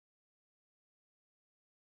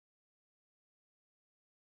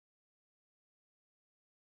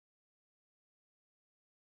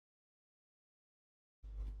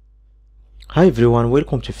Hi everyone,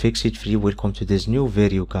 welcome to Fix It Free. Welcome to this new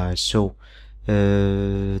video, guys.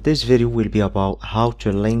 This video will be about how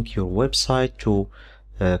to link your website to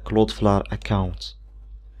Cloudflare account.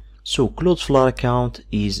 So Cloudflare account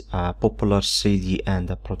is a popular CD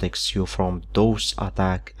and protects you from those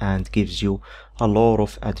attacks and gives you a lot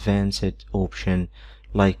of advanced option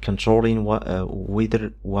like controlling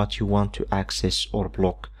whether what you want to access or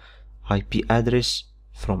block, IP address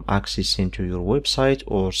from accessing to your website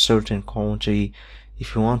or certain country.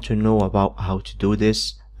 If you want to know about how to do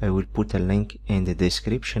this, I will put a link in the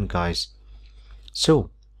description, guys.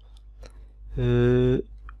 So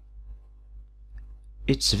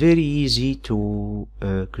it's very easy to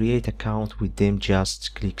create account with them.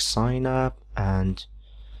 Just click sign up and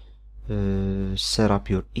set up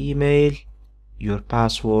your email, your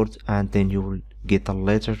password, and then you will get a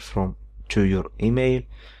letter to your email.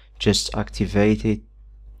 Just activate it,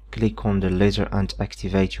 click on the letter and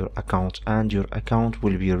activate your account, and your account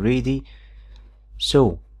will be ready.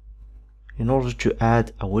 So in order to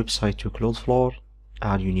add a website to Cloudflare,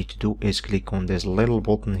 all you need to do is click on this little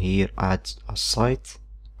button here, add a site,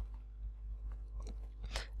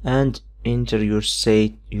 and enter your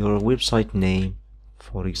website name.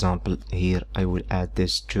 For example, here I will add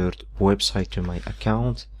this third website to my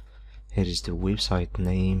account. Here is the website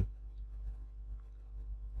name.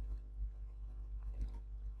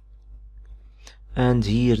 And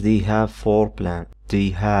here they have 4 plans. They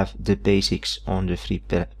have the basics on the free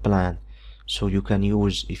plan, so you can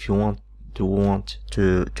use, if you want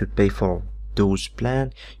to pay for those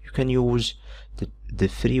plan, you can use the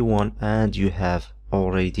free one, and you have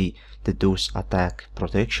already the DOS attack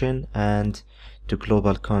protection and the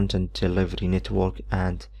global content delivery network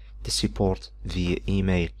and the support via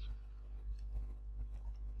email.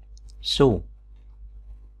 So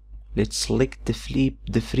let's select the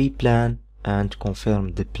free plan and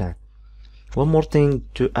confirm the plan. One more thing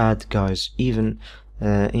to add, guys, even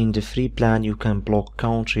in the free plan you can block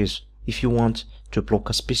countries. If you want to block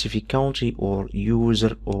a specific country or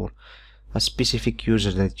user, or a specific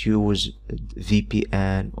user that use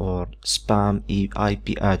VPN or spam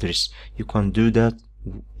IP address, you can do that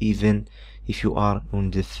even if you are on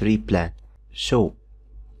the free plan. So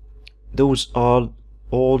those are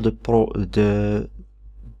all the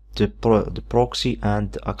proxy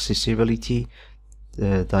and the accessibility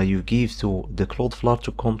that you give to the Cloudflare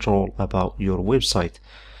to control about your website.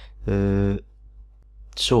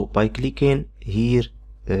 So by clicking here,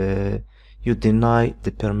 you deny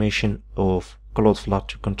the permission of Cloudflare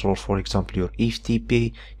to control, for example, your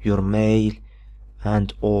FTP, your mail,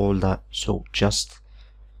 and all that. So just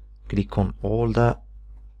click on all that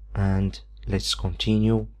and let's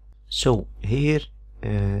continue. So here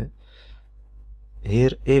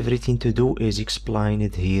everything to do is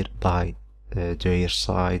explained here by their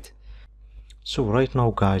side. So right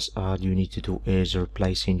now, guys, all you need to do is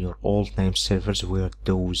replacing your old name servers with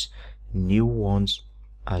those new ones,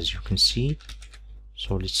 as you can see.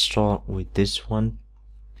 So let's start with this one,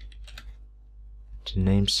 the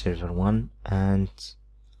name server 1, and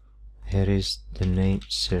here is the name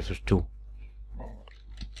server 2.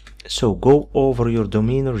 So go over your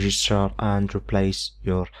domain registrar and replace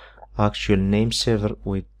your actual name server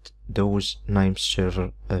with those name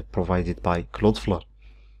server provided by Cloudflare,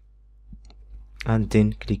 and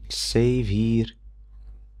then click save here.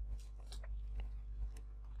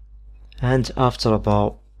 And after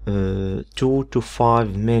about 2 to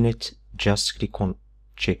 5 minutes, just click on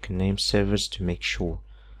check name servers to make sure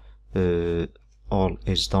all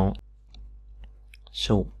is done.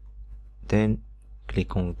 So then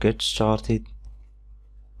click on get started,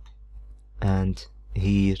 and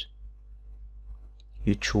here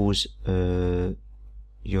you choose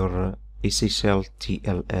your SSL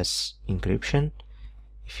TLS encryption.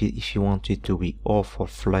 If you want it to be off or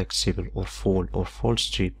flexible or full or full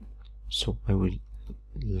strip, so I will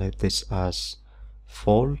let this as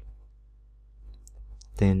full,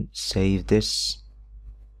 then save this.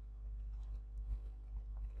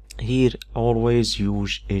 Here always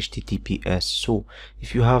use HTTPS. So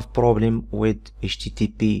if you have problem with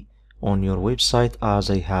HTTP on your website, as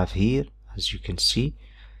I have here, as you can see,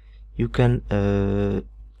 you can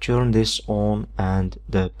turn this on and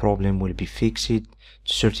the problem will be fixed. The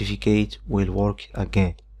certificate will work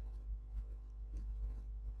again.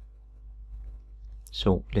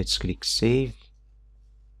 So let's click save,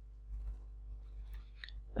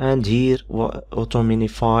 and here auto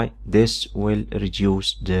minify. This will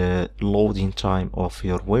reduce the loading time of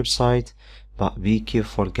your website, but be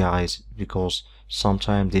careful, guys, because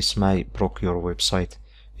sometimes this may break your website,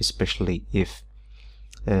 especially if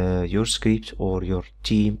your script or your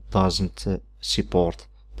team doesn't support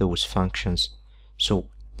those functions. So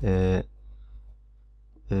the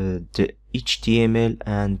HTML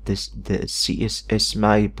and the CSS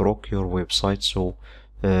may block your website. So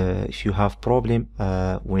if you have problem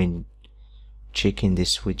when checking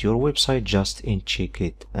this with your website, just check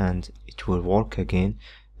it and it will work again.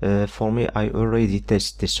 For me, I already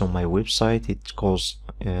tested this on my website. It caused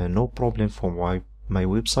no problem for my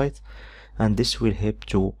website, and this will help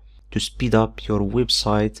to speed up your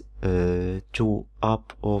website to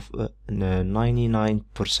up of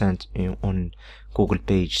 99% on Google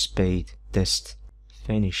Page Speed Test.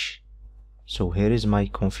 Finish. So here is my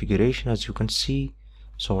configuration, as you can see.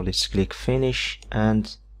 So let's click finish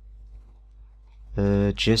and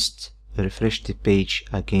just refresh the page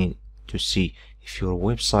again to see if your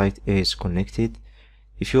website is connected.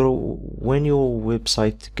 When your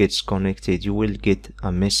website gets connected, you will get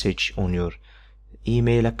a message on your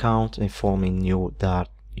email account informing you that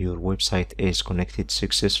your website is connected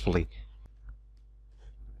successfully.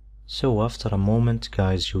 So after a moment,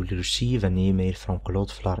 guys, you will receive an email from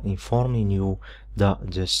Cloudflare informing you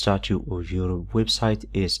that the status of your website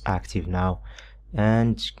is active now,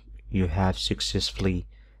 and you have successfully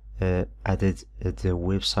added the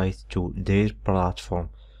website to their platform.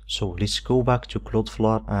 So let's go back to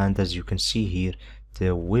Cloudflare, and as you can see here,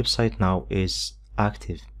 the website now is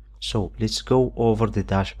active. So let's go over the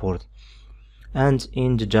dashboard, and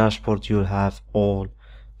in the dashboard you'll have all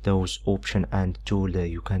those options and tools that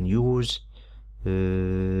you can use.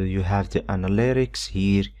 You have the analytics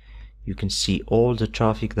here. You can see all the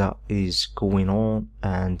traffic that is going on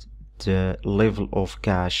and the level of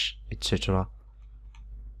cache, etc.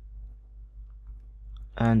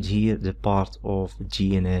 And here the part of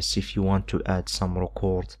DNS, if you want to add some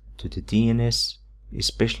record to the DNS,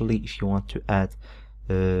 especially if you want to add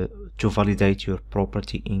to validate your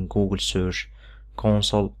property in Google Search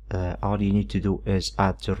Console. All you need to do is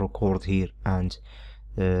add the record here, and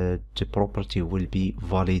the property will be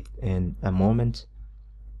valid in a moment.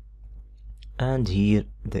 And here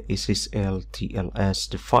the SSL TLS,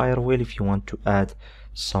 the firewall, if you want to add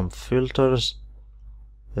some filters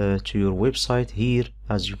to your website. Here,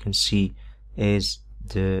 as you can see, is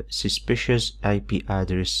the suspicious IP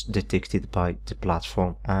address detected by the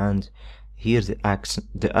platform, and here the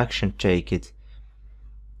action taken.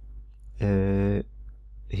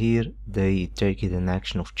 Here they take an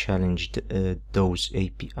action of challenge those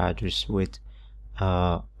IP address with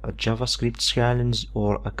a JavaScript challenge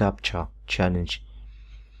or a CAPTCHA challenge.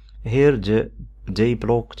 Here they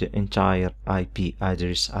block the entire IP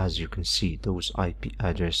address, as you can see, those IP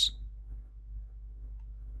address.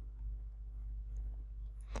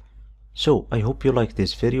 So I hope you like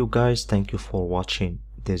this video, guys. Thank you for watching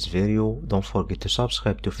this video. Don't forget to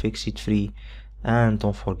subscribe to Fix It Free, and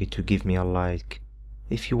don't forget to give me a like.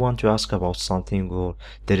 If you want to ask about something, or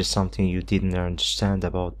there is something you didn't understand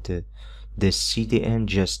about this CDN,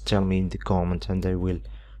 just tell me in the comment and I will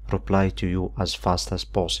reply to you as fast as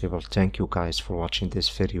possible. Thank you guys for watching this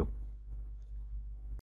video.